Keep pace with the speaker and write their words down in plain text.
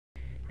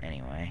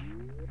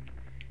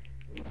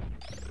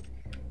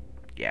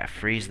yeah,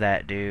 freeze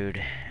that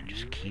dude and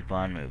just keep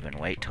on moving.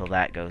 Wait till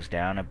that goes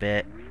down a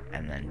bit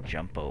and then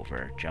jump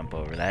over. Jump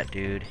over that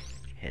dude,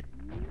 hit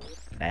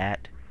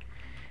that,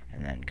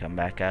 and then come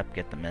back up,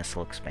 get the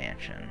missile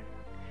expansion.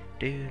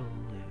 Doodle-doo.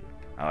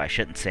 Oh, I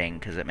shouldn't sing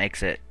because it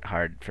makes it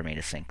hard for me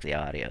to sync the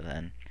audio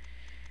then.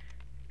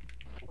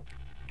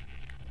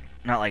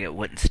 Not like it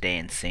wouldn't stay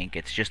in sync,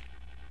 it's just,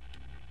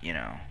 you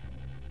know.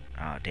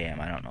 Oh,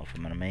 damn, I don't know if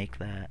I'm gonna make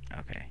that.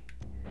 Okay.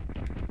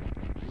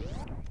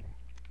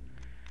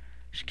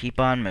 Just keep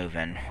on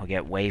moving. We'll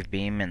get wave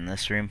beam in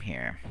this room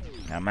here.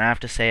 Now, I'm gonna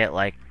have to say it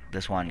like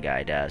this one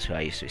guy does, who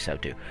I used to be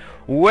sub to.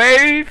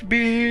 Wave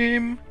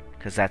beam!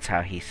 Because that's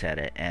how he said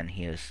it, and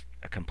he was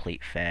a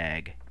complete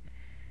fag.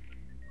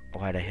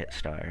 Why'd I hit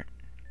start?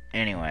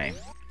 Anyway,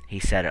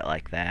 he said it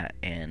like that,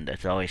 and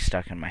it's always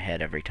stuck in my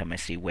head every time I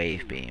see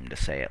wave beam to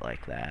say it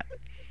like that.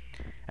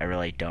 I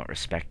really don't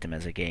respect him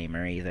as a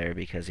gamer either,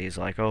 because he's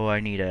like, oh, I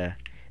need a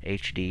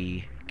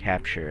HD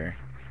capture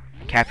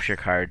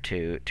card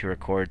to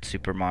record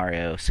Super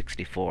Mario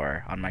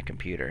 64 on my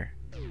computer.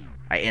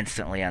 I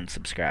instantly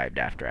unsubscribed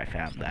after I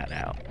found that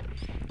out.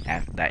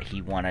 After that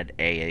he wanted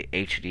a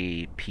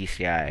HD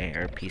PCI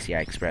or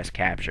PCI Express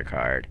capture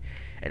card,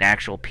 an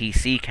actual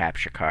PC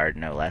capture card,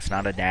 no less,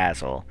 not a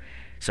Dazzle,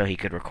 so he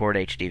could record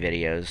HD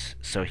videos,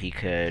 so he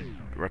could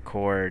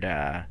record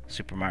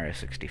Super Mario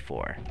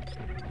 64.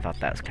 I thought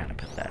that was kind of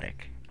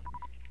pathetic.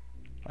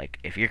 Like,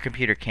 if your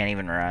computer can't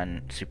even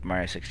run Super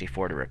Mario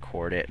 64 to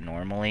record it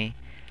normally,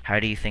 how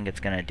do you think it's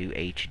going to do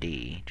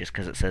HD? Just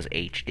because it says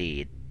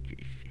HD,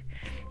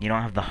 you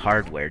don't have the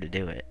hardware to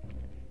do it.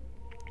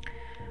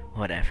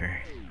 Whatever.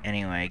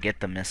 Anyway, get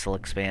the missile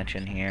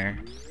expansion here.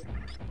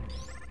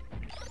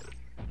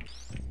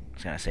 I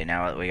was going to say,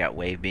 now that we got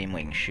wave beam,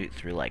 we can shoot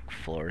through, like,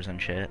 floors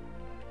and shit.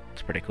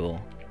 It's pretty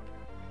cool.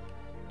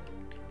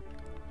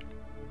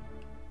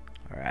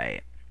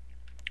 Alright.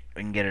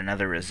 We can get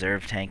another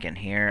reserve tank in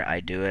here. I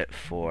do it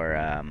for,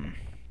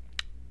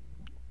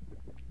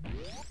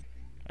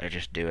 I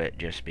just do it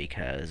just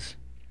because.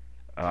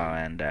 Oh,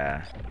 and,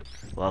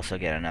 we'll also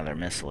get another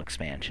missile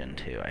expansion,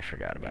 too. I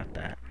forgot about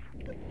that.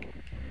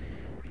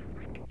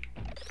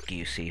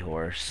 You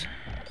seahorse.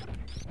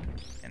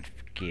 And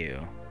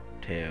you,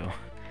 too.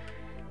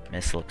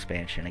 Missile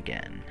expansion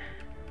again.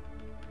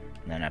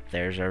 And then up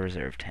there's our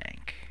reserve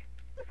tank.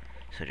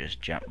 So just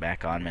jump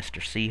back on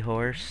Mr.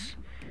 Seahorse.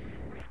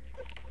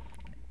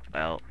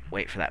 Well,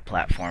 wait for that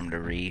platform to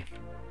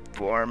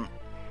reform.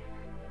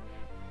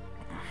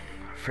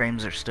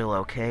 Frames are still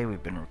okay.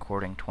 We've been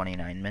recording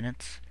 29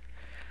 minutes.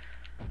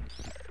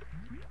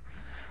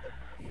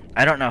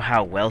 I don't know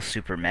how well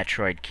Super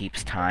Metroid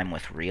keeps time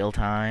with real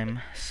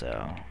time,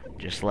 so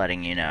just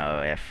letting you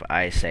know if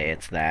I say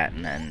it's that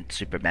and then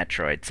Super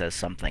Metroid says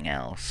something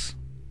else.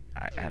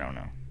 I don't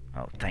know.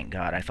 Oh, thank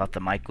God. I thought the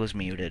mic was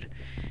muted,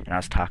 and I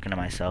was talking to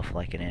myself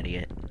like an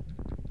idiot.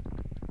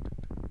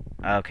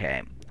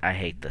 Okay, I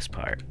hate this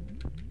part.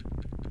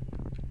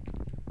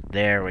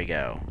 There we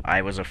go.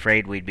 I was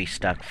afraid we'd be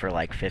stuck for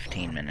like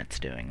 15 minutes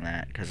doing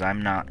that, because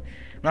I'm not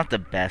the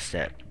best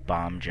at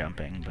bomb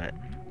jumping, but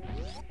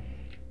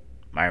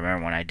I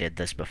remember when I did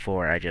this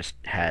before, I just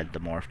had the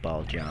morph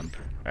ball jump,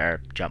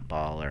 or jump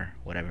ball, or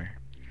whatever.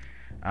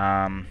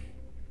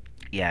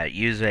 Yeah,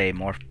 use a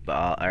morph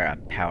ball, or a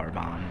power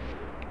bomb,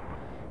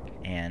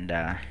 and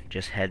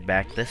just head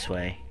back this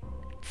way.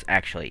 It's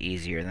actually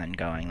easier than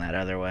going that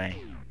other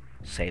way.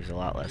 Saves a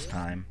lot less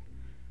time.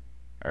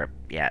 Or,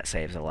 yeah, it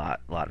saves a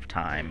lot of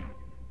time.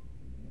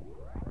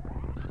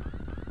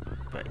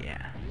 But,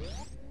 yeah.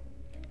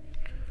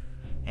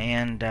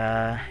 And,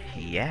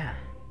 yeah.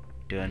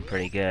 Doing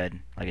pretty good.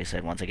 Like I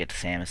said, once I get to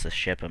Samus's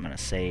ship, I'm gonna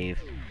save,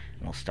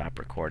 and we'll stop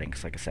recording.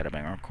 Because, like I said, I've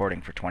been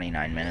recording for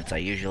 29 minutes. I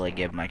usually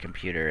give my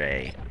computer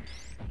a,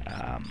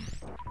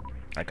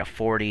 like a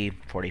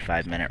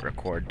 45 minute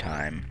record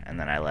time, and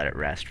then I let it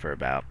rest for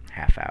about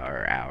half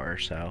hour or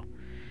so.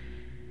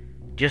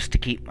 Just to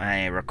keep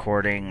my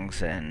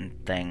recordings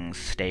and things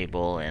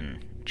stable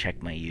and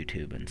check my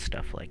YouTube and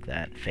stuff like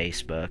that.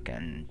 Facebook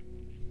and,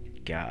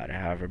 God,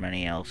 however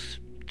many else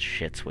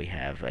shits we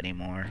have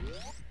anymore.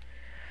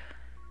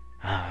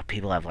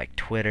 People have like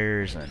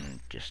Twitters and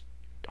just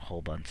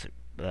whole bunches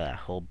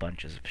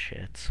of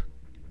shits.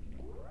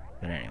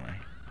 But anyway.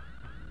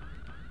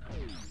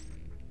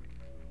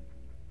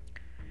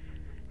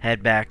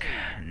 Head back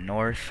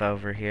north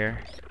over here.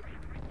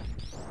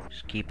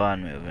 Just keep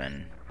on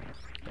moving.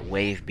 The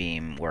wave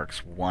beam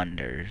works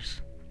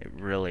wonders. It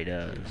really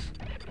does.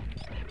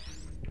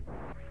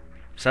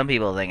 Some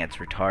people think it's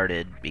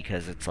retarded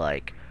because it's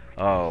like,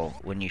 oh,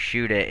 when you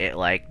shoot it, it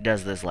like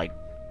does this like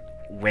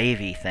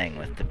wavy thing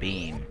with the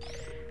beam.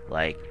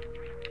 Like,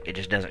 it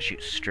just doesn't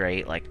shoot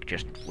straight, like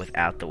just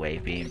without the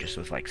wave beam, just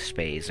with like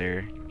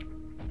spazer.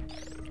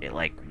 It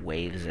like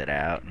waves it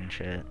out and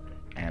shit.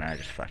 And I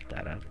just fucked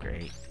that up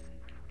great.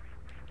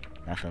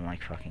 Nothing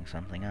like fucking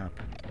something up.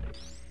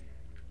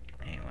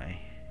 Anyway.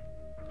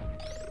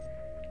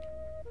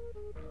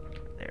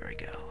 There we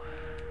go.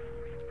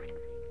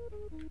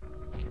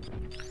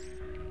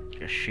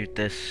 Just shoot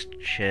this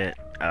shit.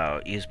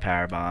 Oh, use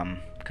power bomb.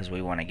 because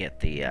we want to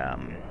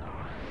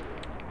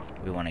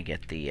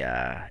get the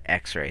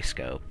X-ray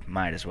scope.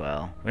 Might as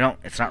well. We don't.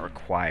 It's not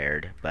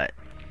required, but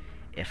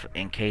if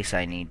in case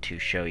I need to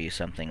show you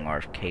something, or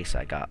in case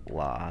I got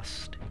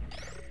lost,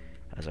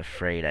 I was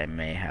afraid I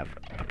may have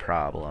a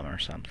problem or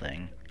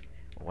something.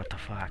 What the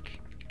fuck?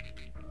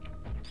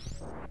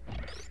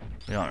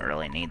 We don't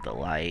really need the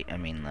light. I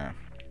mean, the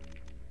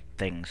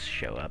things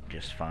show up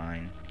just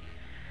fine.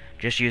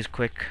 Just use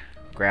quick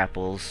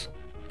grapples,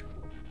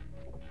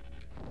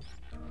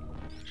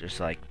 just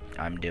like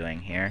I'm doing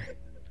here.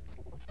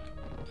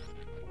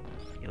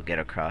 You'll get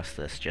across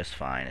this just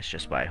fine. It's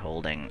just by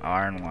holding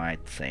R and Y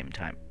at the same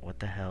time. What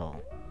the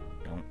hell?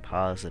 Don't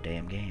pause the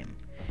damn game.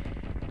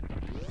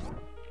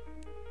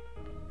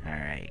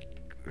 Alright,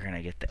 we're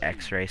gonna get the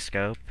X-ray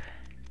scope.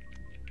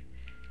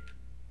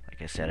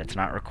 Like I said, it's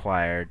not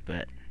required,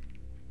 but,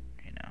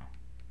 you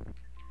know,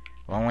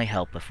 will only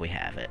help if we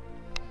have it.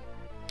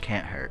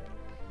 Can't hurt.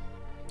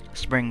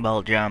 Spring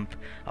ball jump,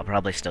 I'll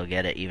probably still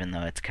get it, even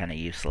though it's kind of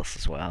useless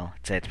as well.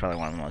 I'd say it's probably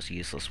one of the most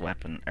useless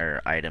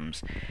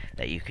items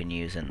that you can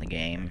use in the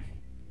game.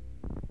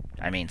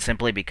 I mean,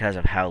 simply because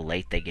of how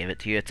late they give it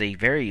to you. It's a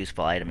very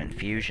useful item in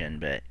Fusion,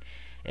 but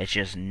it's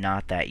just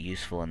not that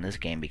useful in this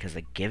game because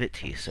they give it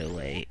to you so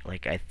late.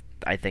 Like,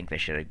 I think they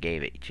should have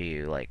gave it to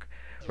you, like,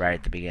 right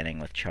at the beginning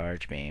with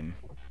Charge Beam.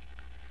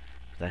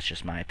 That's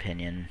just my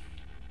opinion.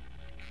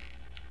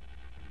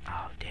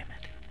 Oh, damn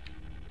it.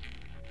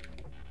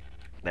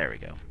 There we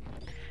go.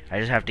 I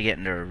just have to get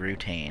into a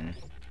routine.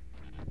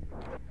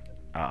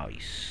 Oh, you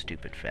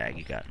stupid fag,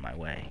 you got in my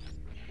way.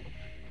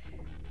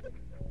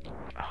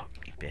 Oh,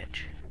 you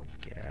bitch.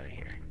 Get out of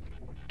here.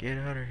 Get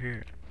out of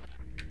here.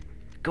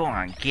 Go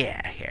on, get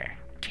out of here.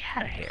 Get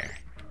out of here.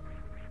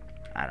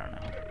 I don't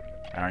know.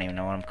 I don't even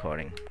know what I'm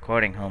quoting. I'm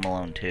quoting Home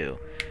Alone 2,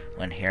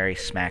 when Harry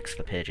smacks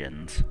the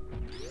pigeons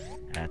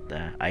at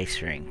the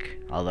ice rink.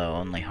 Although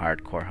only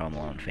hardcore Home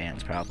Alone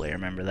fans probably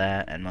remember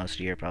that, and most of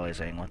you are probably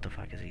saying, what the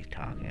fuck is he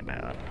talking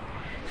about?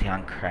 Is he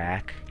on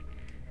crack?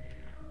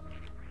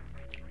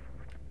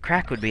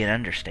 Crack would be an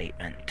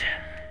understatement,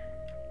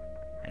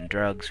 and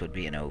drugs would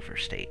be an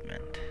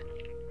overstatement.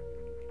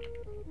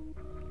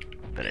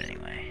 But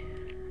anyway,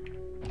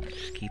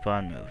 just keep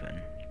on moving.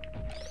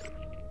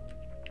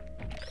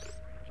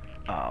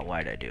 Oh,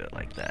 why'd I do it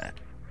like that?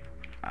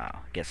 Oh,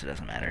 guess it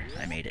doesn't matter.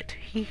 I made it.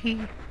 Hee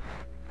hee.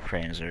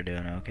 Friends are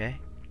doing okay.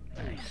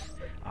 Nice.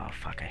 Oh,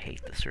 fuck, I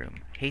hate this room.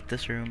 Hate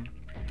this room.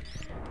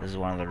 This is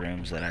one of the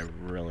rooms that I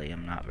really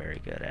am not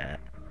very good at.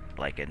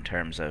 Like, in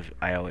terms of,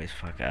 I always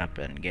fuck up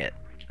and get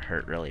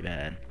hurt really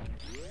bad.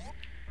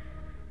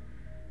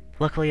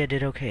 Luckily, I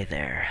did okay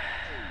there.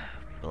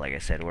 But like I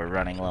said, we're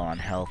running low on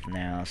health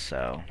now,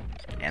 so...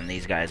 And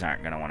these guys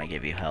aren't gonna want to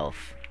give you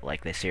health.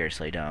 Like, they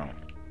seriously don't.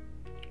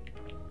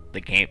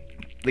 The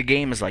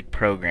game is, like,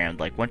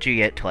 programmed. Like, once you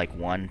get to, like,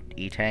 one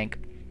E-tank,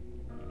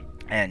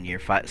 and you're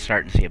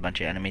starting to see a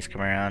bunch of enemies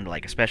come around,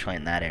 like, especially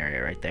in that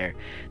area right there,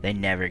 they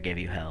never give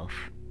you health.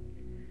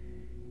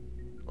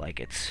 Like,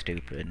 it's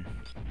stupid.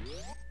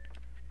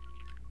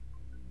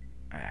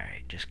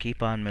 Alright, just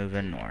keep on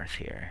moving north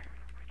here.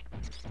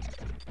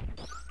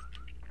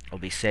 We'll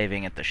be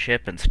saving at the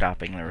ship and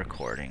stopping the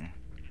recording.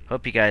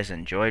 Hope you guys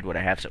enjoyed what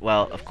I have.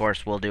 Well, of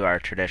course, we'll do our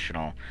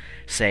traditional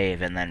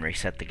save and then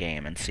reset the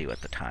game and see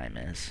what the time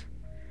is.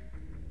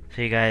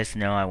 So you guys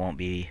know I won't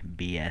be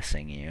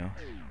BSing you.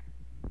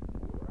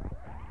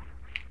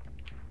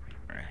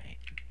 Right.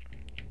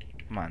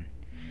 Come on.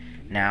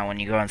 Now, when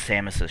you go on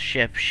Samus's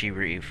ship, she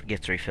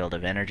gets refilled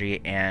of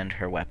energy and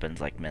her weapons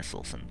like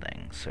missiles and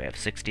things. So we have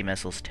 60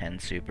 missiles, 10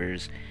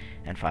 supers,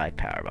 and 5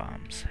 power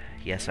bombs.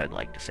 Yes, I'd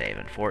like to save,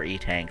 and 4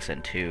 E-tanks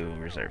and 2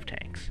 reserve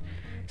tanks.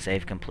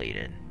 Save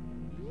completed.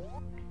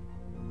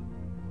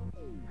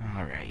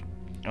 Alright.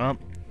 Well,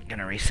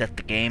 gonna reset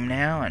the game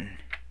now and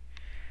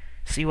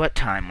see what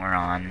time we're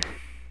on.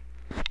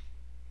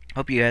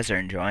 Hope you guys are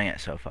enjoying it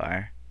so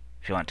far.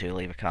 If you want to,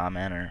 leave a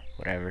comment or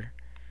whatever.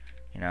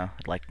 You know,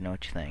 I'd like to know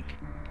what you think.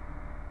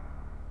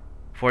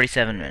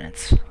 47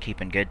 minutes.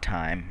 Keeping good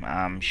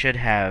time. Should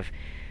have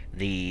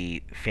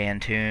the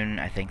Phantoon,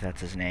 I think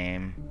that's his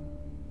name,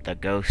 the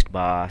ghost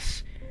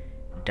boss,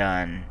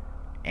 done,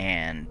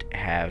 and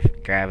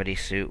have gravity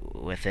suit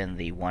within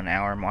the 1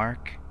 hour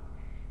mark.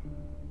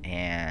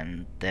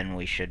 And then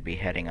we should be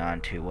heading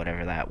on to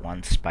whatever that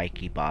one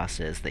spiky boss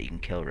is that you can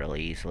kill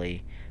really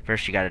easily.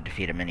 First you gotta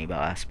defeat a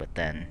mini-boss, but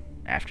then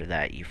after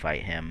that you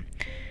fight him.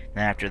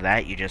 Then after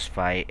that you just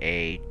fight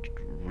a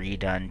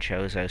redone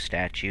Chozo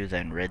statue,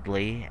 then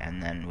Ridley,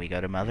 and then we go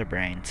to Mother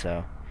Brain.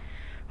 So,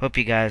 hope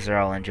you guys are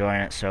all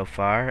enjoying it so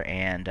far,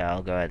 and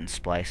I'll go ahead and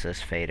splice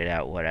this, fade it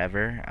out,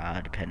 whatever,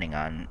 depending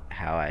on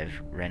how I've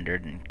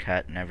rendered and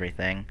cut and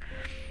everything.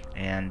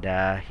 And,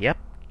 yep,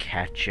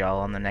 catch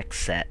y'all on the next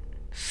set.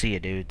 See ya,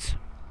 dudes.